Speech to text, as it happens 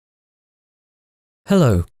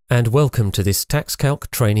Hello and welcome to this TaxCalc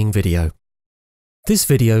training video. This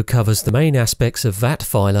video covers the main aspects of VAT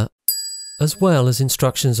Filer as well as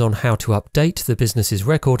instructions on how to update the business's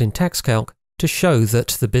record in TaxCalc to show that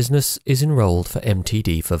the business is enrolled for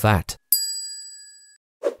MTD for VAT.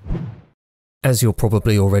 As you're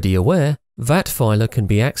probably already aware, VAT Filer can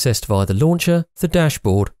be accessed via the launcher, the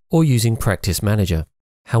dashboard, or using Practice Manager.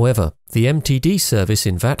 However, the MTD service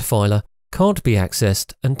in VAT Filer can't be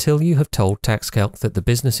accessed until you have told TaxCalc that the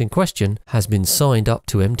business in question has been signed up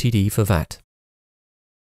to MTD for VAT.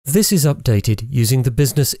 This is updated using the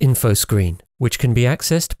Business Info screen, which can be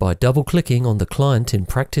accessed by double-clicking on the client in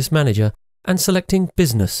Practice Manager and selecting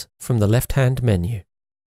Business from the left-hand menu.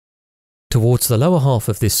 Towards the lower half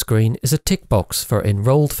of this screen is a tick box for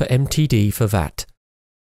Enrolled for MTD for VAT.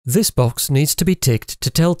 This box needs to be ticked to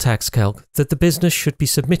tell TaxCalc that the business should be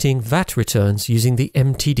submitting VAT returns using the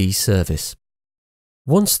MTD service.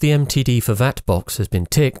 Once the MTD for VAT box has been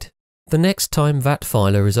ticked, the next time VAT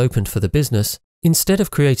Filer is opened for the business, instead of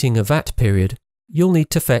creating a VAT period, you'll need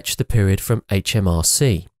to fetch the period from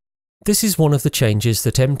HMRC. This is one of the changes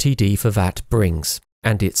that MTD for VAT brings,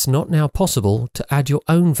 and it's not now possible to add your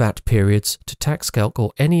own VAT periods to TaxCalc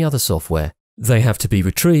or any other software. They have to be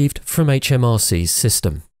retrieved from HMRC's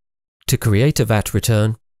system. To create a VAT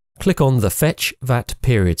return, click on the Fetch VAT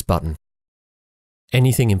Periods button.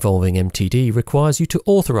 Anything involving MTD requires you to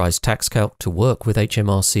authorize TaxCalc to work with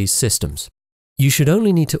HMRC's systems. You should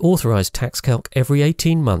only need to authorize TaxCalc every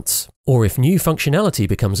 18 months, or if new functionality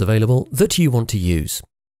becomes available that you want to use.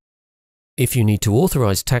 If you need to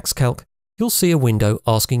authorize TaxCalc, you'll see a window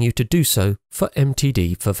asking you to do so for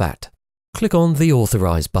MTD for VAT. Click on the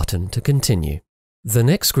Authorize button to continue. The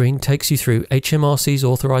next screen takes you through HMRC's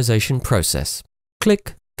authorization process.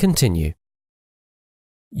 Click Continue.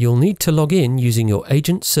 You'll need to log in using your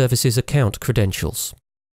Agent Services account credentials.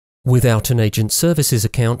 Without an Agent Services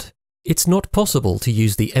account, it's not possible to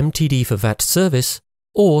use the MTD for VAT service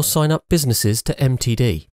or sign up businesses to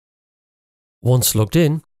MTD. Once logged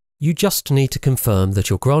in, you just need to confirm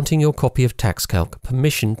that you're granting your copy of TaxCalc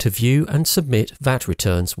permission to view and submit VAT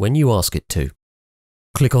returns when you ask it to.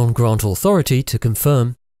 Click on Grant Authority to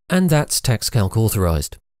confirm, and that's TaxCalc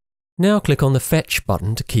authorized. Now click on the Fetch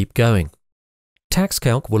button to keep going.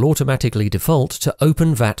 TaxCalc will automatically default to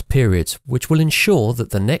Open VAT Periods, which will ensure that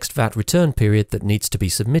the next VAT return period that needs to be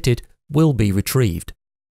submitted will be retrieved.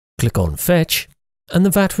 Click on Fetch, and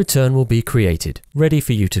the VAT return will be created, ready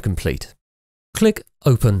for you to complete. Click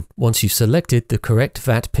Open once you've selected the correct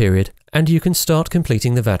VAT period, and you can start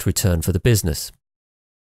completing the VAT return for the business.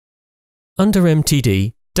 Under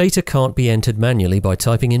MTD, data can't be entered manually by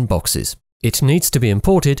typing in boxes. It needs to be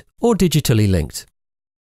imported or digitally linked.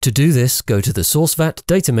 To do this, go to the Source VAT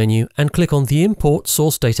Data menu and click on the Import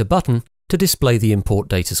Source Data button to display the Import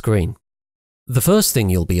Data screen. The first thing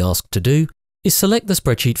you'll be asked to do is select the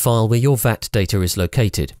spreadsheet file where your VAT data is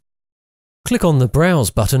located. Click on the Browse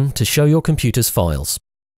button to show your computer's files.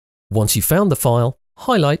 Once you've found the file,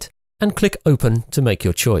 highlight and click Open to make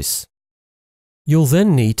your choice. You'll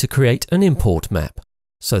then need to create an import map,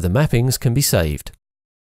 so the mappings can be saved.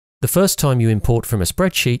 The first time you import from a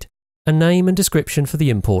spreadsheet, a name and description for the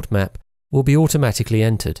import map will be automatically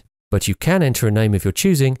entered, but you can enter a name of your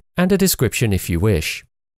choosing and a description if you wish.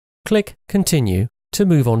 Click Continue to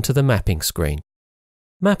move on to the mapping screen.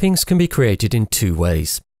 Mappings can be created in two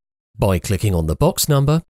ways: by clicking on the box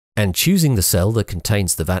number and choosing the cell that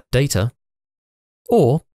contains the VAT data,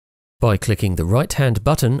 or by clicking the right-hand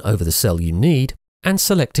button over the cell you need and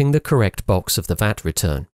selecting the correct box of the VAT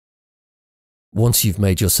return. Once you've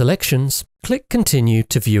made your selections, click Continue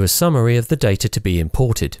to view a summary of the data to be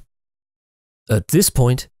imported. At this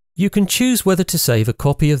point, you can choose whether to save a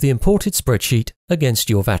copy of the imported spreadsheet against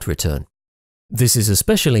your VAT return. This is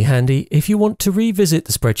especially handy if you want to revisit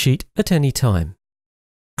the spreadsheet at any time.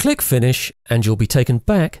 Click Finish and you'll be taken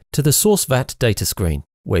back to the Source VAT Data screen,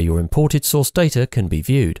 where your imported source data can be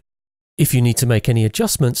viewed. If you need to make any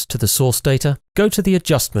adjustments to the source data, go to the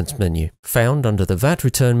Adjustments menu, found under the VAT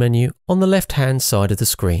Return menu on the left-hand side of the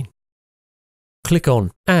screen. Click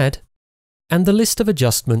on Add, and the list of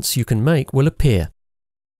adjustments you can make will appear.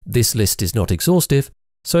 This list is not exhaustive,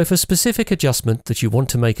 so if a specific adjustment that you want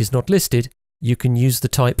to make is not listed, you can use the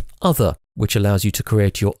type Other, which allows you to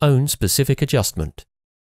create your own specific adjustment.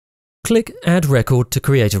 Click Add Record to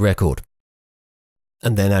create a record,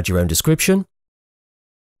 and then add your own description,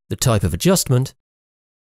 the type of adjustment,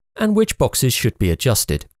 and which boxes should be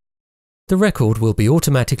adjusted. The record will be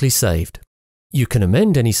automatically saved. You can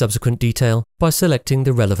amend any subsequent detail by selecting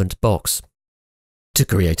the relevant box. To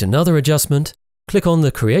create another adjustment, click on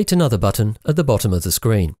the Create Another button at the bottom of the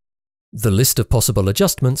screen. The list of possible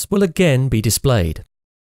adjustments will again be displayed.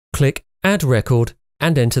 Click Add Record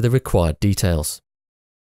and enter the required details.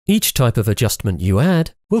 Each type of adjustment you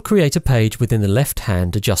add will create a page within the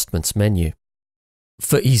left-hand Adjustments menu.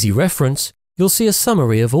 For easy reference, you'll see a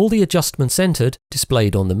summary of all the adjustments entered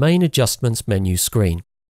displayed on the main Adjustments menu screen.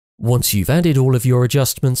 Once you've added all of your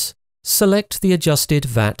adjustments, select the Adjusted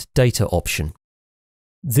VAT Data option.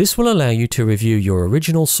 This will allow you to review your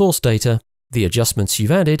original source data, the adjustments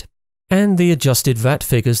you've added, and the adjusted VAT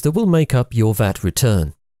figures that will make up your VAT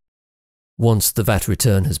return. Once the VAT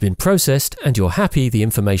return has been processed and you're happy the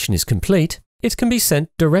information is complete, it can be sent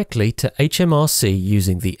directly to HMRC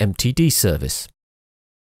using the MTD service.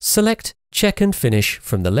 Select Check and Finish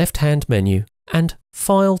from the left-hand menu and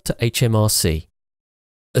File to HMRC.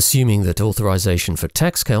 Assuming that authorization for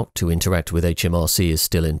TaxCalc to interact with HMRC is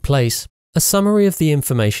still in place, a summary of the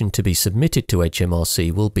information to be submitted to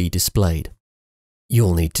HMRC will be displayed.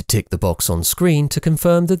 You'll need to tick the box on screen to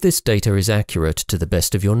confirm that this data is accurate to the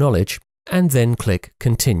best of your knowledge, and then click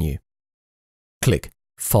Continue. Click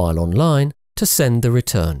File Online to send the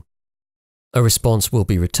return. A response will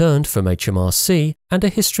be returned from HMRC and a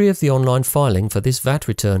history of the online filing for this VAT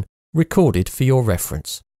return recorded for your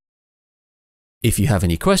reference. If you have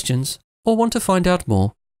any questions or want to find out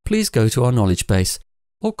more, please go to our knowledge base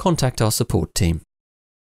or contact our support team.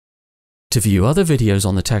 To view other videos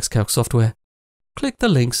on the TaxCalc software, click the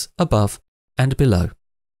links above and below.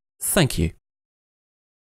 Thank you.